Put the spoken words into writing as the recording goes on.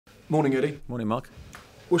Morning, Eddie. Morning, Mark.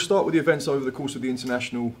 We'll start with the events over the course of the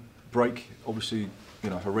international break. Obviously,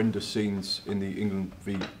 horrendous scenes in the England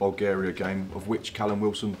v Bulgaria game, of which Callum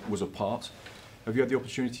Wilson was a part. Have you had the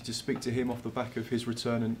opportunity to speak to him off the back of his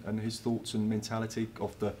return and his thoughts and mentality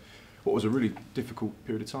of what was a really difficult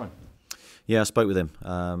period of time? Yeah, I spoke with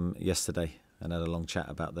him yesterday and had a long chat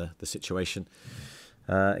about the situation.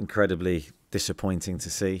 Incredibly disappointing to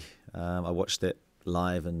see. I watched it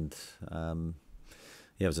live and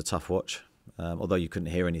it was a tough watch. Although you couldn't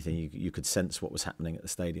hear anything, you could sense what was happening at the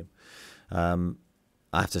stadium. I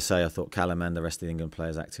have to say, I thought Callum and the rest of the England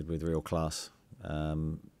players acted with real class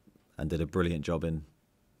and did a brilliant job in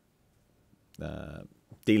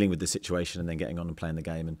dealing with the situation and then getting on and playing the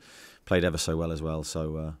game, and played ever so well as well.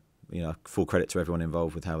 So, full credit to everyone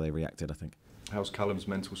involved with how they reacted, I think. How's Callum's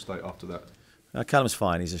mental state after that? Callum's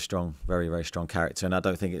fine. He's a strong, very, very strong character, and I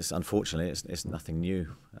don't think unfortunately, it's nothing new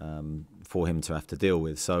for him to have to deal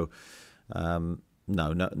with. So, no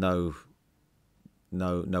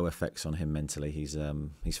effects on him mentally. He's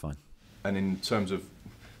fine. And in terms of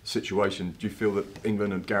situation, do you feel that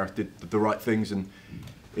England and Gareth did the right things and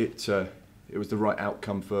it was the right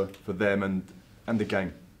outcome for them and the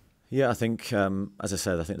game? Yeah, I think, as I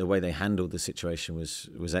said, I think the way they handled the situation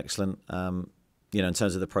was excellent. In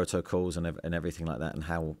terms of the protocols and everything like that, and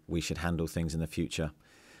how we should handle things in the future,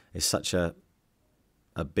 is such a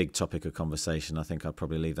big topic of conversation. I think I'd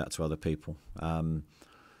probably leave that to other people.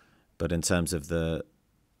 But in terms of the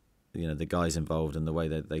guys involved and the way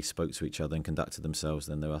that they spoke to each other and conducted themselves,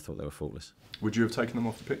 then I thought they were faultless. Would you have taken them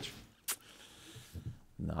off the pitch?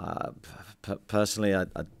 No, personally, I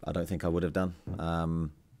don't think I would have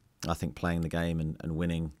done. I think playing the game and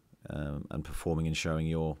winning and performing and showing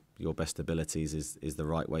your best abilities is the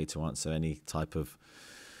right way to answer any type of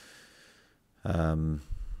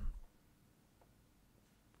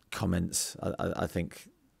comments. I think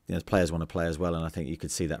players want to play as well, and I think you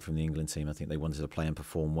could see that from the England team. I think they wanted to play and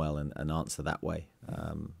perform well and answer that way.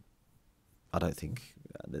 I don't think,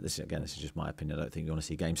 this is just my opinion, I don't think you want to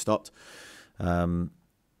see games stopped and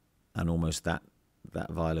almost that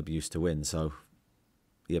vile abuse to win. So,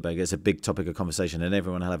 yeah, but it's a big topic of conversation and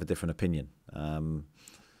everyone will have a different opinion.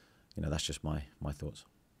 That's just my thoughts.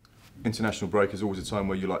 International break is always a time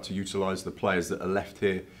where you like to utilise the players that are left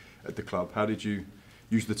here at the club. How did you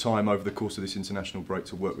use the time over the course of this international break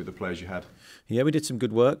to work with the players you had? Yeah, we did some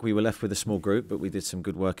good work. We were left with a small group, but we did some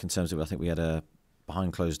good work in terms of, I think we had a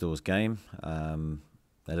behind closed doors game, a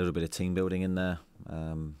little bit of team building in there.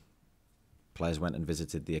 Players went and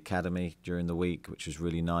visited the academy during the week, which was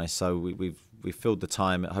really nice. So we filled the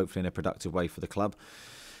time, hopefully in a productive way for the club.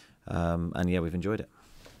 We've enjoyed it.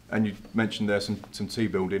 And you mentioned there some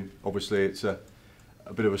team building. Obviously, it's a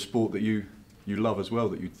bit of a sport that you love as well,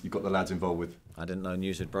 that you got the lads involved with. I didn't know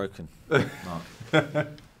news had broken, Mark.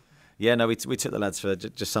 Yeah, no, we took the lads for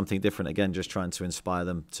just something different again, just trying to inspire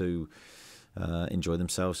them to enjoy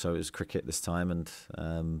themselves. So it was cricket this time, and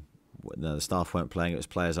the staff weren't playing; it was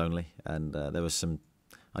players only, and there was some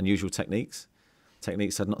unusual techniques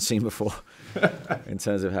I'd not seen before in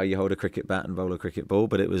terms of how you hold a cricket bat and bowl a cricket ball.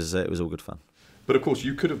 But it was all good fun. But of course,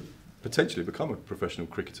 you could have potentially become a professional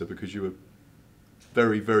cricketer because you were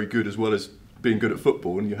very, very good as well as being good at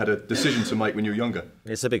football, and you had a decision to make when you were younger.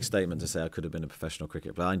 It's a big statement to say I could have been a professional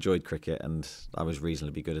cricket player. I enjoyed cricket and I was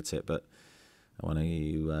reasonably good at it, but when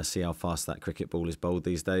you see how fast that cricket ball is bowled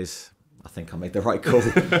these days, I think I made the right call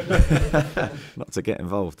not to get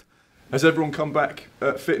involved. Has everyone come back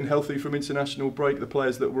fit and healthy from international break, the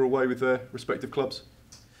players that were away with their respective clubs?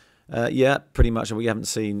 Yeah, pretty much. We haven't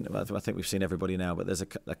seen, I think we've seen everybody now, but there's a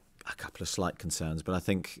couple of slight concerns. But I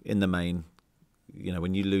think in the main,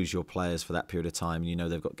 when you lose your players for that period of time,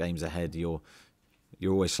 they've got games ahead, you're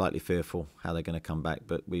always slightly fearful how they're going to come back,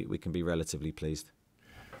 but we can be relatively pleased.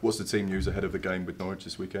 What's the team news ahead of the game with Norwich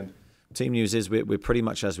this weekend? Team news is we're pretty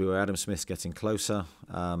much as we were. Adam Smith's getting closer.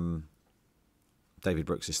 David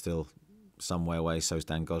Brooks is still some way away, so is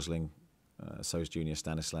Dan Gosling, so is Junior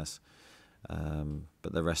Stanislas.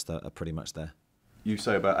 But the rest are pretty much there. You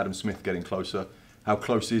say about Adam Smith getting closer. How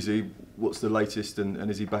close is he? What's the latest?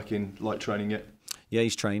 And is he back in light training yet? Yeah,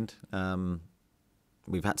 he's trained.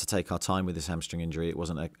 We've had to take our time with this hamstring injury. It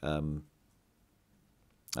wasn't an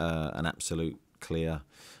absolute clear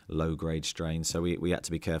low-grade strain, so we had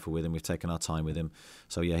to be careful with him. We've taken our time with him.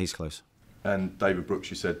 So yeah, he's close. And David Brooks,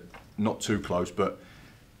 you said not too close, but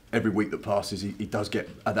every week that passes, he does get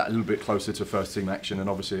that a little bit closer to first-team action, and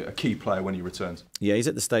obviously a key player when he returns. Yeah, he's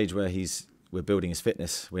at the stage where we're building his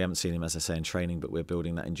fitness. We haven't seen him, as I say, in training, but we're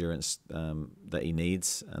building that endurance that he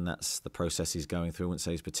needs, and that's the process he's going through. I wouldn't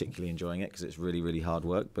say he's particularly enjoying it because it's really, really hard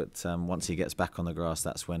work, but once he gets back on the grass,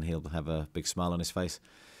 that's when he'll have a big smile on his face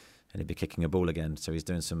he'd be kicking a ball again. So he's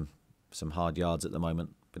doing some hard yards at the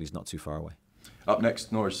moment, but he's not too far away. Up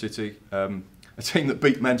next, Norwich City, a team that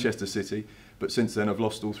beat Manchester City, but since then have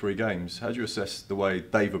lost all 3 games. How do you assess the way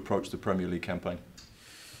they've approached the Premier League campaign?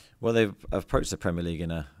 Well, they've approached the Premier League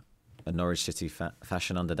in a Norwich City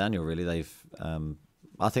fashion under Daniel, really.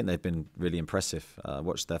 I think they've been really impressive. I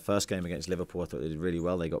watched their first game against Liverpool. I thought they did really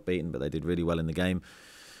well. They got beaten, but they did really well in the game.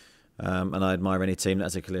 And I admire any team that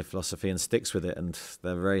has a clear philosophy and sticks with it. And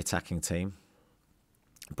they're a very attacking team,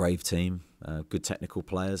 brave team, good technical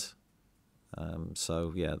players.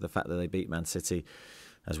 So, yeah, the fact that they beat Man City,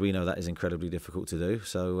 as we know, that is incredibly difficult to do.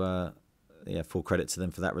 So, yeah, full credit to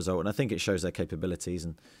them for that result. And I think it shows their capabilities.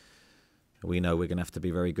 And we know we're going to have to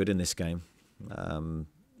be very good in this game,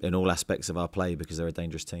 in all aspects of our play, because they're a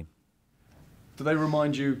dangerous team. Do they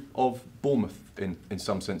remind you of Bournemouth in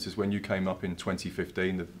some senses when you came up in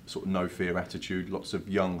 2015, the sort of no-fear attitude, lots of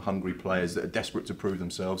young, hungry players that are desperate to prove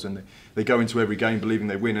themselves, and they go into every game believing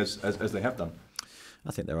they win as they have done?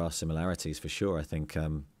 I think there are similarities for sure. I think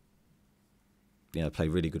play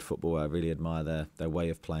really good football. I really admire their way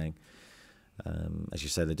of playing. As you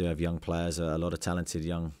say, they do have young players, a lot of talented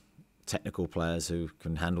young technical players who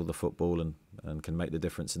can handle the football and can make the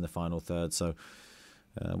difference in the final third. So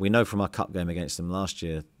we know from our cup game against them last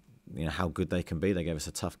year, how good they can be. They gave us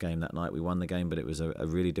a tough game that night. We won the game, but it was a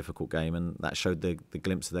really difficult game, and that showed the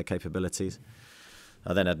glimpse of their capabilities.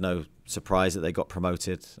 I then had no surprise that they got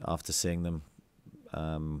promoted after seeing them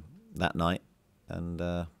that night.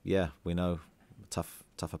 And we know a tough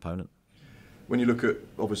opponent. When you look at,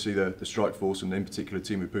 obviously, the strike force, and in particular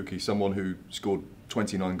Timu Pukki, someone who scored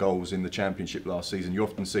 29 goals in the Championship last season, you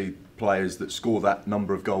often see players that score that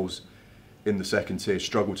number of goals in the second tier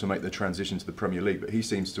struggle to make the transition to the Premier League, but he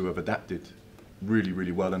seems to have adapted really,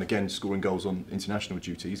 really well, and again, scoring goals on international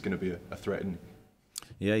duty, he's going to be a threat, isn't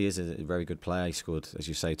he? Yeah, he is a very good player. He scored, as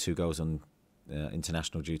you say, 2 goals on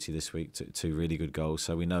international duty this week, 2 really good goals,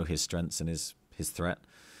 so we know his strengths and his threat.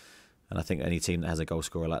 And I think any team that has a goal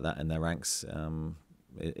scorer like that in their ranks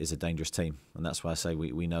is a dangerous team. And that's why I say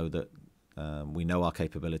we know that we know our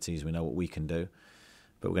capabilities, we know what we can do,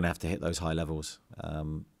 but we're going to have to hit those high levels.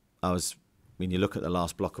 When you look at the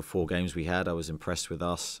last block of 4 games we had, I was impressed with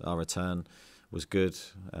us. Our return was good.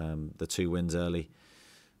 The 2 wins early.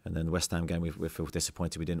 And then the West Ham game, we feel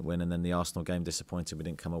disappointed we didn't win. And then the Arsenal game, disappointed we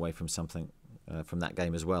didn't come away from something from that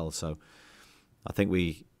game as well. So I think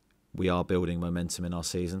we are building momentum in our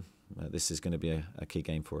season. This is going to be a key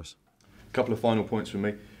game for us. A couple of final points from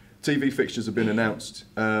me. TV fixtures have been announced,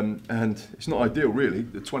 and it's not ideal really.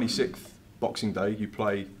 The 26th, Boxing Day, you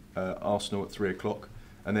play Arsenal at 3 o'clock,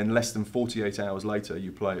 and then less than 48 hours later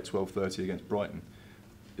you play at 12:30 against Brighton.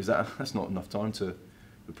 That's not enough time to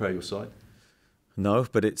prepare your side? No,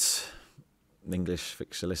 but it's an English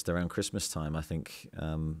fixture list around Christmas time. I think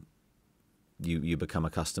you become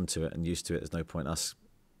accustomed to it and used to it. There's no point us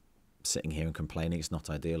sitting here and complaining. It's not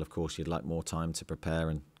ideal. Of course, you'd like more time to prepare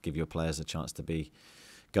and give your players a chance to be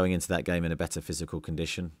going into that game in a better physical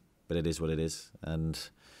condition. But it is what it is, and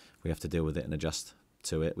we have to deal with it and adjust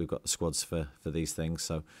to it. We've got the squads for these things.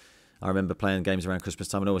 So I remember playing games around Christmas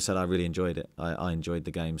time and always said I really enjoyed it. I enjoyed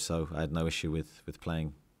the game, so I had no issue with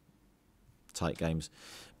playing tight games.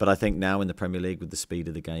 But I think now in the Premier League, with the speed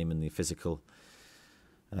of the game and the physical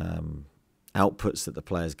outputs that the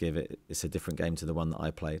players give, it's a different game to the one that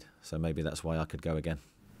I played. So maybe that's why I could go again.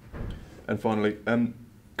 And finally,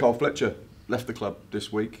 Carl Fletcher left the club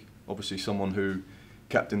this week. Obviously someone who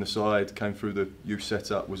captained the side, came through the youth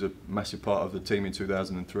setup, was a massive part of the team in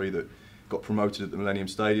 2003 that got promoted at the Millennium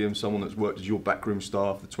Stadium, someone that's worked as your backroom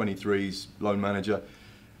staff, the 23s, loan manager.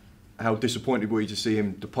 How disappointed were you to see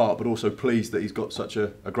him depart, but also pleased that he's got such a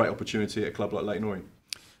great opportunity at a club like Leyton Orient?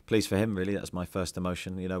 Pleased for him, really. That's my first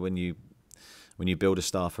emotion. You know, when you build a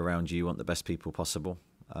staff around you, you want the best people possible.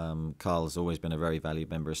 Carl's always been a very valued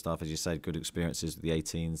member of staff, as you said, good experiences with the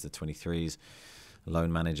 18s, the 23s,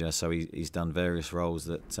 loan manager. So he's done various roles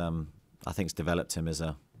that I think's developed him as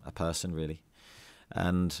a person, really.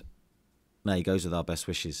 And no, he goes with our best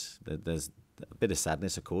wishes. There's a bit of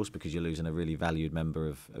sadness, of course, because you're losing a really valued member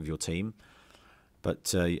of your team.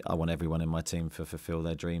 But I want everyone in my team to fulfil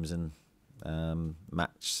their dreams and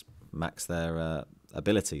max their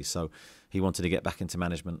abilities. So he wanted to get back into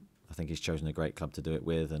management. I think he's chosen a great club to do it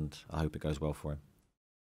with, and I hope it goes well for him.